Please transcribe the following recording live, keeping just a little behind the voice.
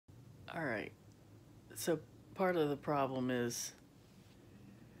All right, so part of the problem is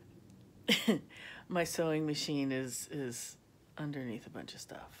my sewing machine is underneath a bunch of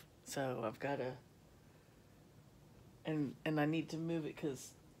stuff. So I've got to, and I need to move it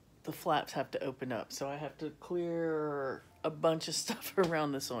because the flaps have to open up. So I have to clear a bunch of stuff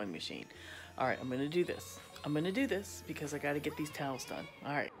around the sewing machine. All right, I'm gonna do this. I'm gonna do this because I got to get these towels done.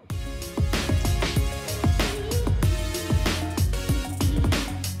 All right.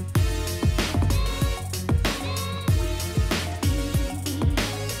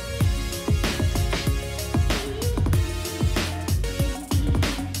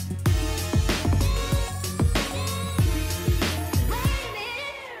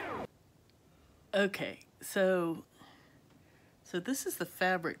 Okay, so this is the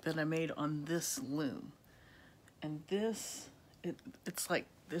fabric that I made on this loom. And this, it's like,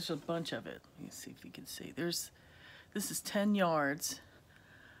 there's a bunch of it. Let me see if you can see. This is 10 yards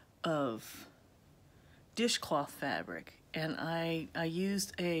of dishcloth fabric. And I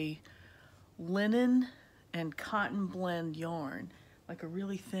used a linen and cotton blend yarn, like a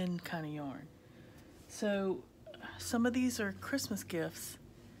really thin kind of yarn. So some of these are Christmas gifts,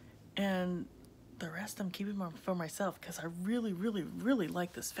 and the rest I'm keeping for myself because I really, really, really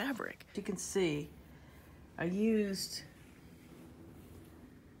like this fabric. You can see I used,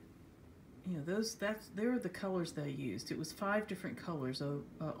 you know, there are the colors that I used. It was 5 different colors: a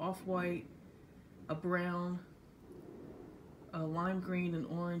off-white, a brown, a lime green, an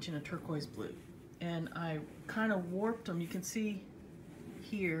orange, and a turquoise blue. And I kind of warped them. You can see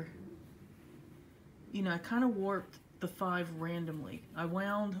here, you know, I kind of warped the 5 randomly. I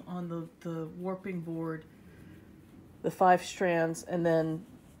wound on the warping board the 5 strands and then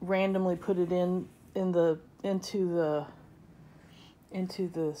randomly put it into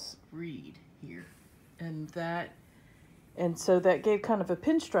this reed here, and so that gave kind of a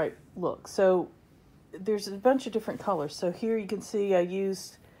pinstripe look. So there's a bunch of different colors. So here you can see I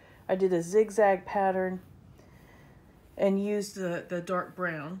did a zigzag pattern and used the dark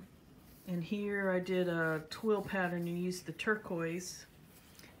brown. And here I did a twill pattern and used the turquoise.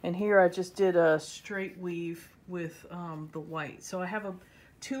 And here I just did a straight weave with the white. So I have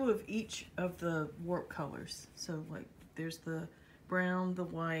 2 of each of the warp colors. So like there's the brown, the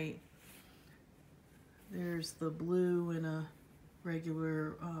white, there's the blue in a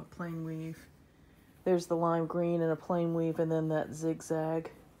regular plain weave, there's the lime green in a plain weave, and then that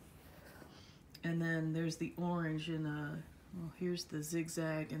zigzag. And then there's the orange in a, well, here's the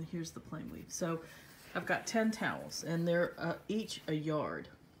zigzag and here's the plain weave. So I've got 10 towels and they're each a yard.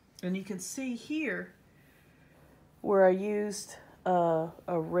 And you can see here where I used a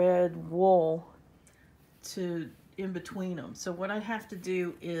red wool in between them. So what I have to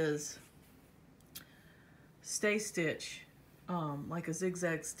do is stay stitch like a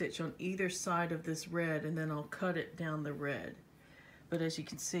zigzag stitch on either side of this red, and then I'll cut it down the red. But as you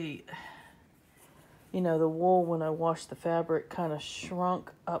can see, you know, the wool, when I washed the fabric, kind of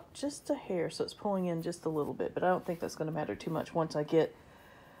shrunk up just a hair, so it's pulling in just a little bit, but I don't think that's going to matter too much once I get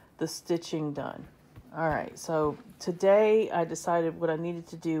the stitching done. All right, so today I decided what I needed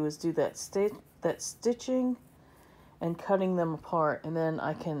to do is do that stitching and cutting them apart, and then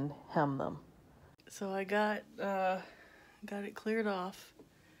I can hem them. So I got it cleared off.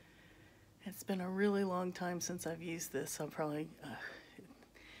 It's been a really long time since I've used this. I'll probably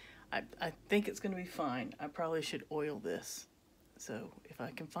I think it's going to be fine. I probably should oil this. So if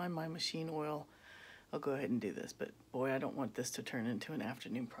I can find my machine oil, I'll go ahead and do this. But boy, I don't want this to turn into an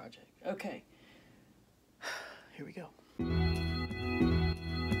afternoon project. Okay, here we go.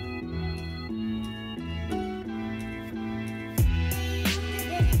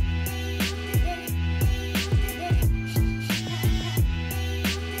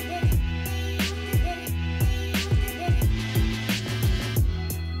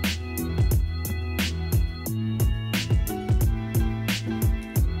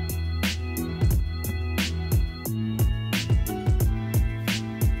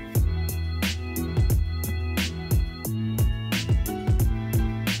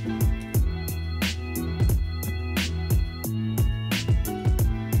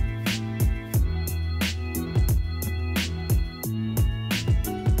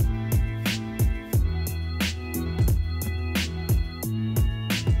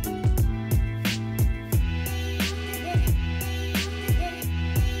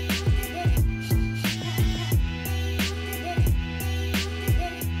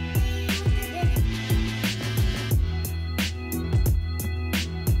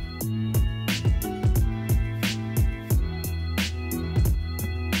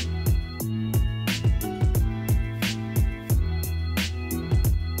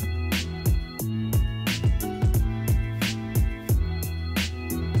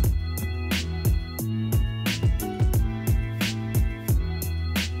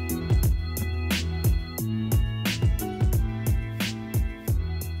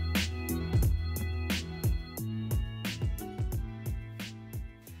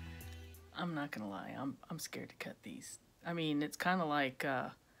 not gonna lie, I'm scared to cut these. I mean, it's kind of like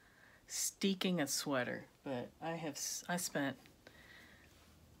steeking a sweater, but I spent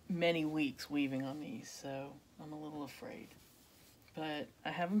many weeks weaving on these, so I'm a little afraid. But I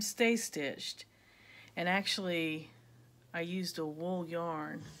have them stay stitched, and actually I used a wool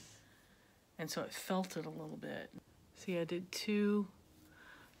yarn, and so it felted a little bit. See, I did two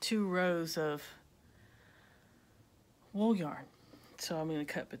rows of wool yarn, so I'm going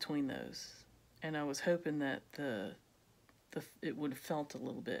to cut between those, and I was hoping that it would have felt a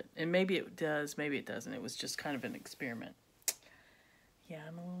little bit, and maybe it does, maybe it doesn't. It was just kind of an experiment. Yeah,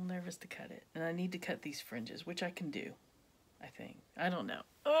 I'm a little nervous to cut it, and I need to cut these fringes, which I can do, I think. I don't know.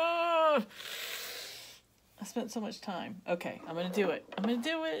 Oh, I spent so much time. Okay, I'm gonna do it. I'm gonna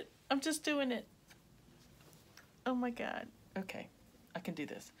do it. I'm just doing it. Oh my God. Okay, I can do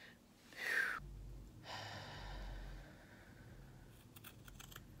this.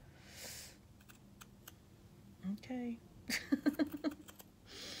 Okay.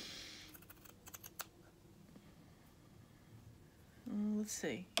 Let's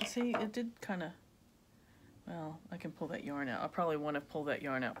see. You see, it did kind of, well, I can pull that yarn out. I'll probably want to pull that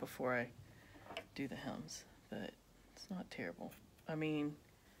yarn out before I do the hems, but it's not terrible. I mean,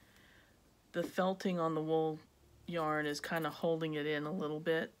 the felting on the wool yarn is kind of holding it in a little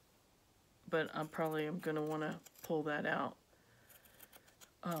bit, but I'm going to want to pull that out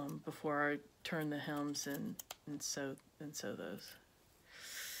before I turn the hems and sew those.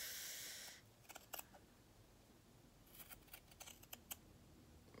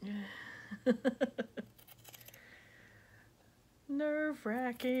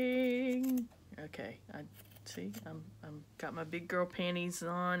 Nerve-wracking. Okay, I see. I'm got my big girl panties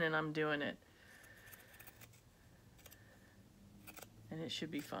on, and I'm doing it, and it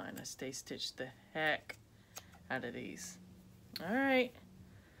should be fine. I stay stitched the heck out of these. All right,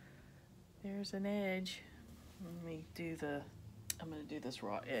 there's an edge. Let me do I'm gonna do this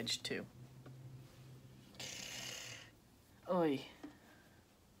raw edge too. Oi.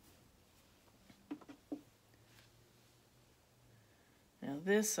 Now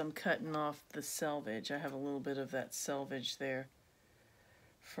this, I'm cutting off the selvage. I have a little bit of that selvage there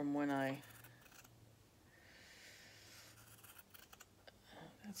from when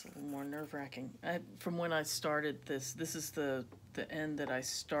that's a little more nerve-wracking. From when I started this is the end that I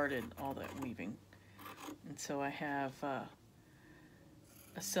started all that weaving. And so I have a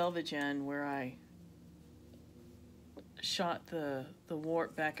selvage end where I shot the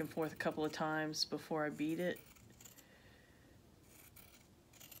warp back and forth a couple of times before I beat it,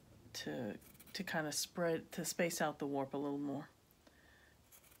 to kind of space out the warp a little more.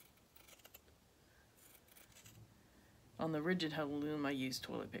 On the rigid huddle loom, I used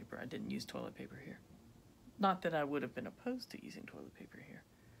toilet paper. I didn't use toilet paper here. Not that I would have been opposed to using toilet paper here.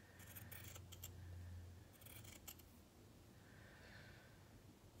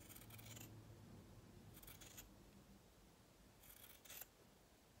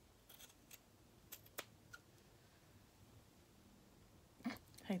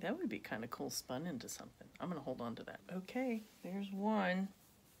 Hey, that would be kind of cool spun into something. I'm going to hold on to that. Okay, there's one.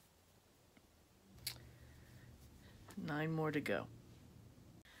 9 more to go.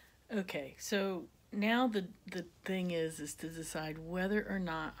 Okay, so now the thing is to decide whether or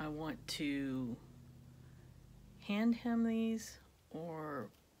not I want to hand hem these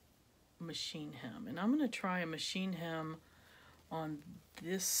or machine hem. And I'm going to try a machine hem on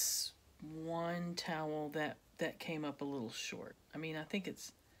this one towel that came up a little short. I mean, I think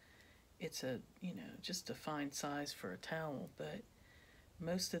it's a, you know, just a fine size for a towel, but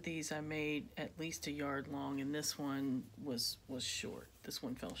most of these I made at least a yard long, and this one was short. This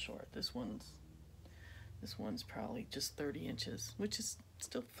one fell short. This one's probably just 30 inches, which is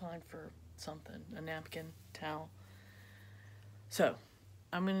still fine for something, a napkin, towel. So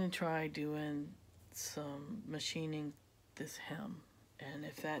I'm gonna try doing some machining this hem, and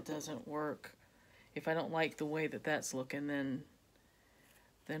if that doesn't work, if I don't like the way that that's looking, then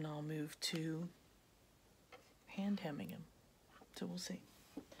I'll move to hand hemming him. So we'll see.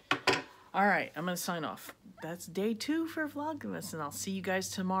 All right, I'm gonna sign off. That's day 2 for Vlogmas, and I'll see you guys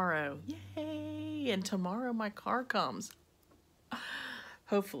tomorrow. Yay! And tomorrow my car comes.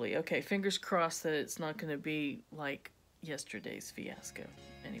 Hopefully. Okay, fingers crossed that it's not gonna be like yesterday's fiasco.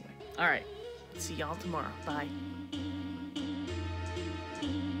 Anyway, all right. See y'all tomorrow. Bye.